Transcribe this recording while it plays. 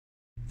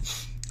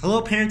Hello,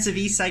 parents of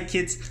Eastside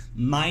Kids.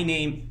 My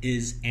name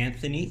is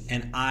Anthony,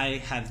 and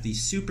I have the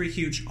super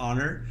huge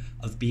honor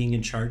of being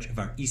in charge of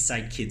our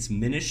Eastside Kids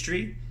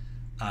ministry.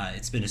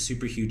 It's been a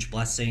super huge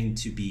blessing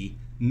to be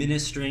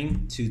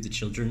ministering to the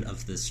children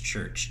of this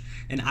church.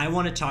 And I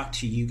want to talk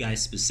to you guys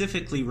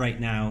specifically right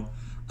now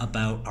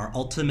about our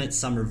Ultimate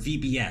Summer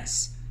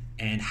VBS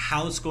and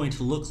how it's going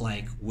to look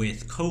like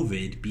with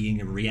COVID being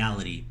a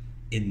reality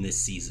in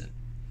this season.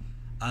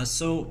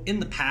 So in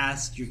the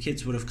past, your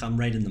kids would have come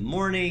right in the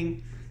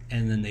morning,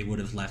 and then they would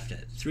have left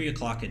at 3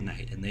 o'clock at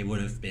night, and they would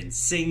have been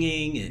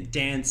singing and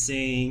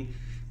dancing,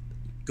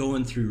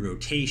 going through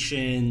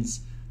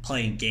rotations,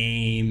 playing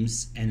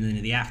games, and then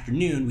in the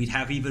afternoon we'd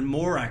have even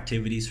more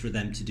activities for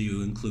them to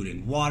do,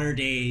 including water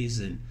days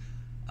and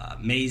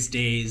maze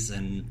days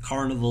and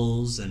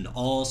carnivals and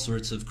all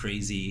sorts of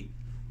crazy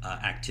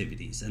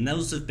activities. And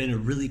those have been a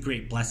really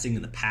great blessing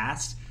in the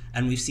past,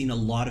 and we've seen a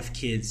lot of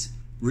kids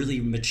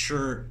really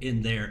mature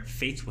in their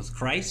faith with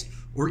Christ,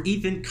 or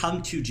even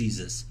come to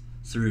Jesus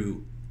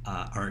through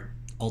our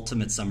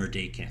Ultimate Summer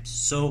Day Camps.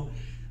 So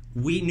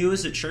we knew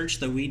as a church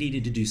that we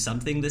needed to do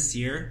something this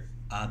year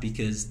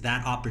because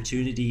that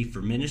opportunity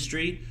for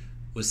ministry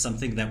was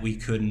something that we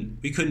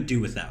couldn't do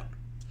without.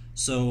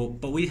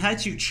 But we had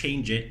to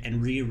change it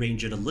and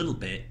rearrange it a little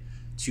bit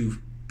to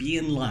be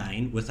in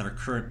line with our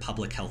current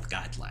public health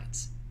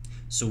guidelines.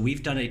 So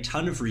we've done a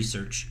ton of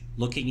research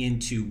looking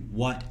into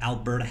what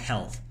Alberta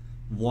Health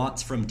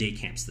wants from day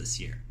camps this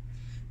year.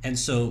 And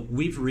so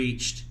we've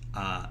reached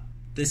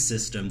this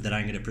system that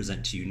I'm going to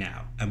present to you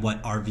now and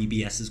what our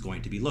VBS is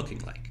going to be looking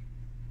like.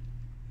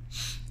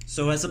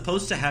 So as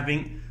opposed to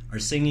having our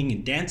singing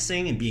and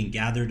dancing and being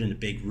gathered in a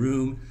big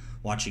room,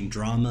 watching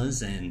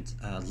dramas and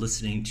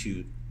listening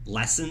to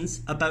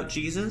lessons about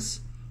Jesus,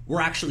 we're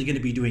actually going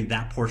to be doing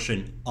that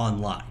portion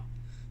online.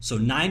 So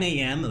 9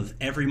 a.m. of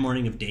every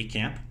morning of day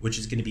camp, which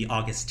is going to be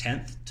August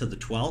 10th to the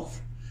 12th,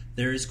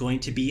 there is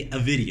going to be a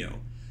video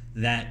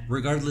that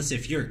regardless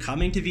if you're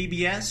coming to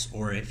VBS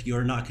or if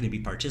you're not going to be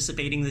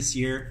participating this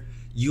year,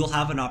 you'll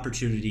have an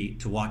opportunity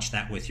to watch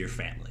that with your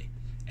family.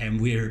 And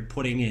we're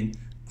putting in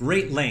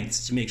great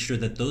lengths to make sure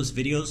that those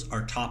videos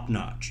are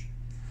top-notch.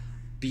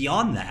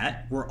 Beyond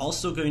that, we're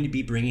also going to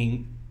be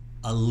bringing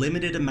a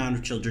limited amount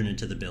of children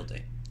into the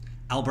building.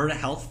 Alberta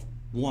Health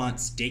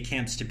wants day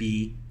camps to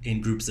be in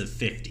groups of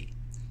 50.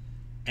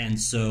 And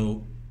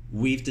so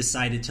we've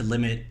decided to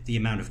limit the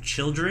amount of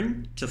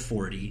children to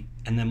 40,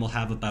 and then we'll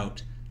have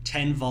about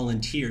 10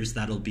 volunteers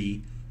that'll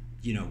be,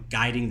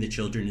 guiding the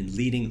children and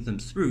leading them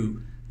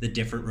through the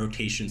different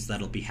rotations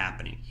that'll be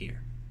happening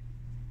here.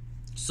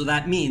 So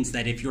that means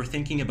that if you're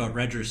thinking about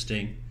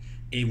registering,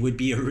 it would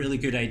be a really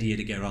good idea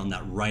to get on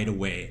that right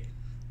away,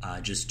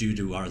 just due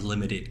to our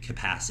limited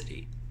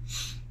capacity.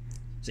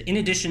 So in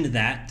addition to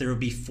that, there will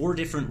be 4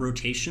 different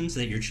rotations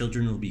that your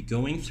children will be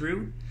going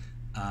through.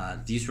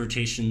 These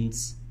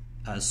rotations,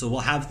 so we'll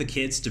have the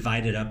kids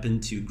divided up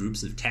into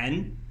groups of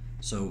 10.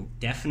 So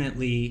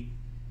definitely,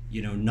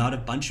 not a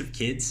bunch of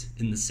kids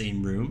in the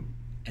same room.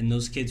 And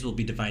those kids will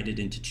be divided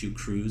into 2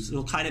 crews.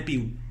 They'll kind of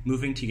be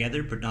moving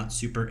together, but not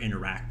super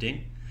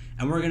interacting.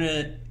 And we're going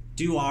to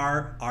do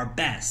our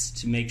best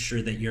to make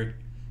sure that your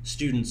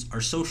students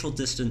are social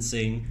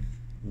distancing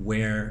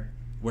where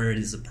it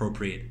is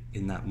appropriate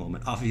in that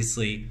moment.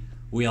 Obviously,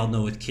 we all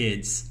know with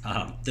kids,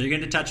 they're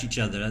going to touch each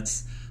other.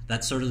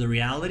 That's sort of the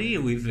reality,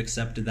 and we've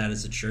accepted that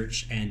as a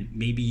church. And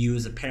maybe you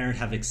as a parent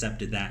have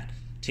accepted that,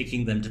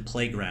 taking them to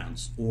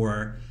playgrounds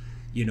or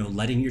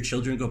letting your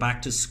children go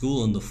back to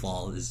school in the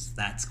fall,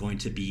 that's going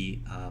to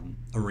be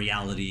a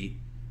reality,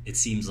 it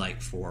seems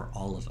like, for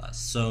all of us.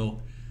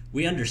 So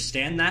we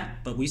understand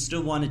that, but we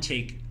still want to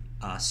take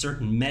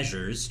certain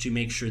measures to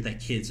make sure that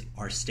kids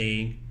are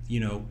staying,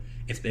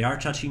 if they are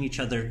touching each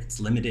other, it's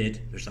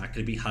limited. There's not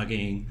going to be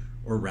hugging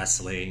or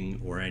wrestling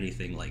or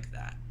anything like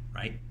that,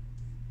 right?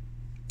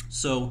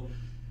 So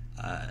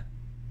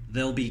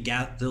they'll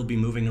be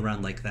moving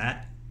around like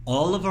that.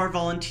 All of our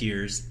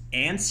volunteers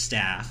and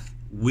staff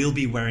will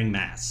be wearing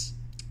masks.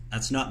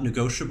 That's not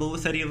negotiable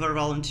with any of our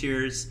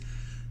volunteers.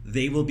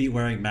 They will be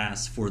wearing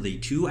masks for the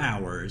 2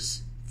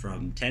 hours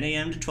from 10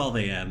 a.m. to 12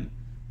 a.m.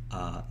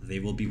 They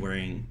will be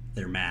wearing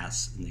their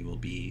masks, and they will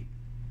be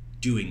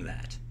doing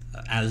that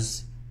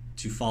as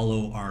to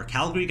follow our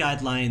Calgary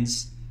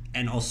guidelines,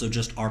 and also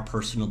just our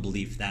personal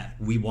belief that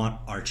we want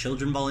our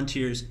children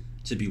volunteers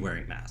to be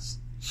wearing masks.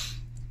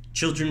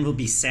 Children will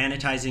be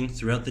sanitizing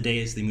throughout the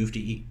day as they move to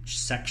each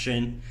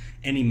section.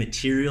 Any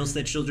materials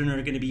that children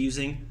are going to be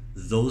using,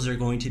 those are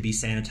going to be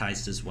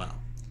sanitized as well.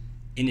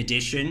 In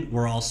addition,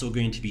 we're also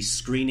going to be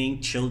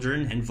screening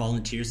children and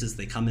volunteers as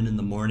they come in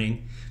the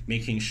morning,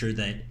 making sure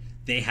that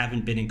they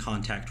haven't been in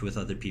contact with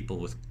other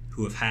people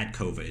who have had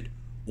COVID,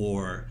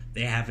 or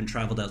they haven't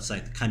traveled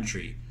outside the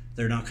country.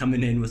 They're not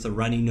coming in with a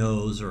runny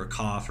nose or a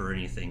cough or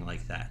anything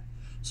like that.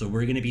 So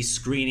we're going to be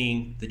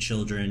screening the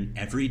children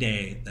every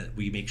day, that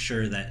we make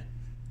sure that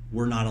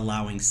we're not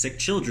allowing sick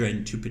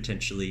children to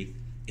potentially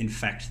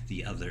infect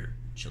the other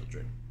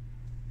children.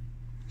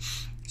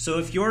 So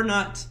if you're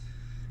not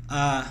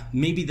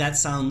Maybe that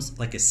sounds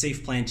like a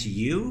safe plan to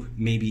you.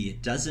 Maybe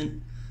it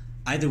doesn't.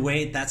 Either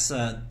way, that's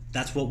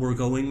what we're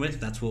going with.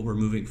 That's what we're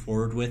moving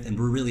forward with, and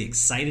we're really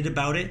excited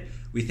about it.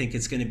 We think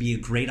it's going to be a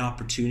great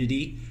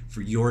opportunity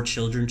for your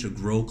children to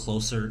grow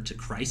closer to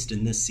Christ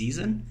in this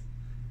season.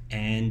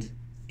 And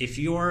if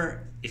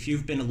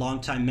you've been a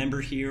long-time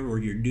member here, or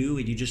you're new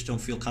and you just don't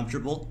feel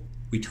comfortable,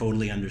 we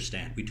totally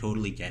understand. We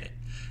totally get it.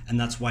 And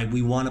that's why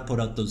we want to put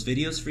out those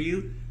videos for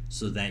you,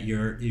 so that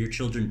your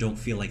children don't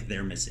feel like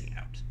they're missing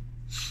out.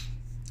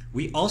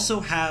 We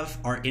also have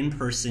our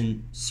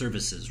in-person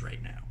services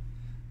right now.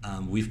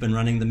 We've been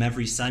running them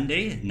every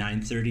Sunday at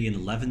 9:30 and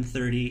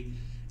 11:30,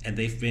 and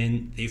they've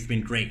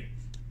been great.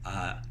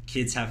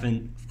 Kids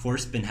haven't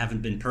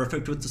been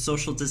perfect with the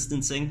social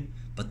distancing,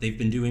 but they've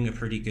been doing a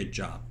pretty good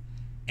job.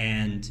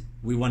 And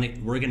we're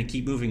going to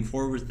keep moving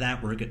forward with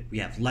that. We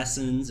have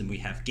lessons and we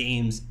have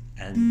games,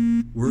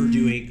 and we're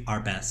doing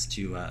our best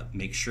to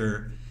make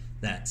sure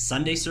that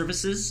Sunday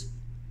services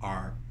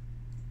are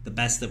the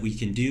best that we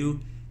can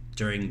do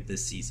during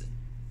this season.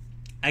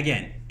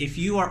 Again, if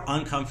you are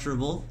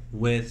uncomfortable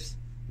with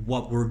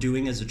what we're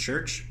doing as a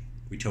church,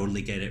 we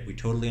totally get it. We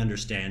totally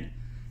understand,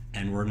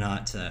 and we're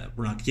not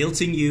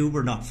guilting you.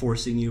 We're not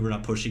forcing you. We're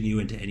not pushing you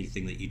into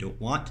anything that you don't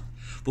want.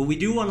 But we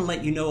do want to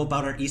let you know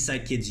about our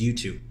Eastside Kids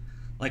YouTube.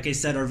 Like I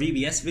said, our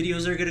VBS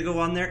videos are going to go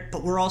on there,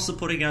 but we're also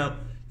putting out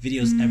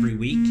videos every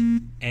week,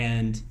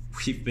 and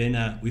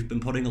we've been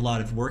putting a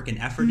lot of work and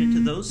effort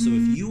into those. So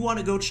if you want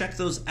to go check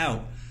those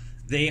out,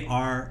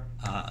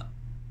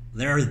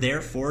 they're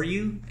there for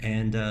you,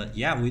 and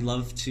we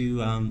love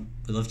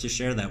to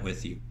share that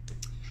with you.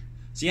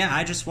 So yeah,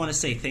 I just want to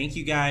say thank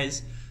you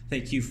guys.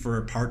 Thank you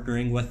for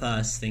partnering with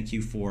us. Thank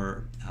you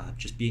for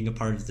just being a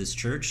part of this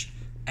church.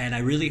 And I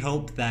really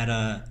hope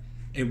that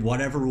in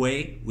whatever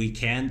way we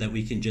can, that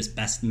we can just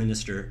best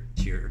minister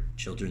to your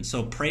children.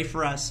 So pray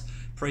for us.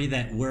 Pray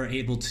that we're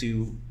able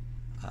to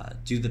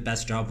do the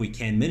best job we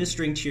can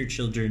ministering to your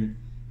children.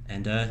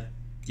 And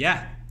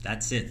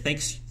that's it.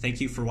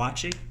 Thank you for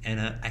watching, and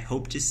I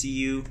hope to see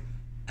you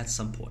at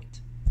some point.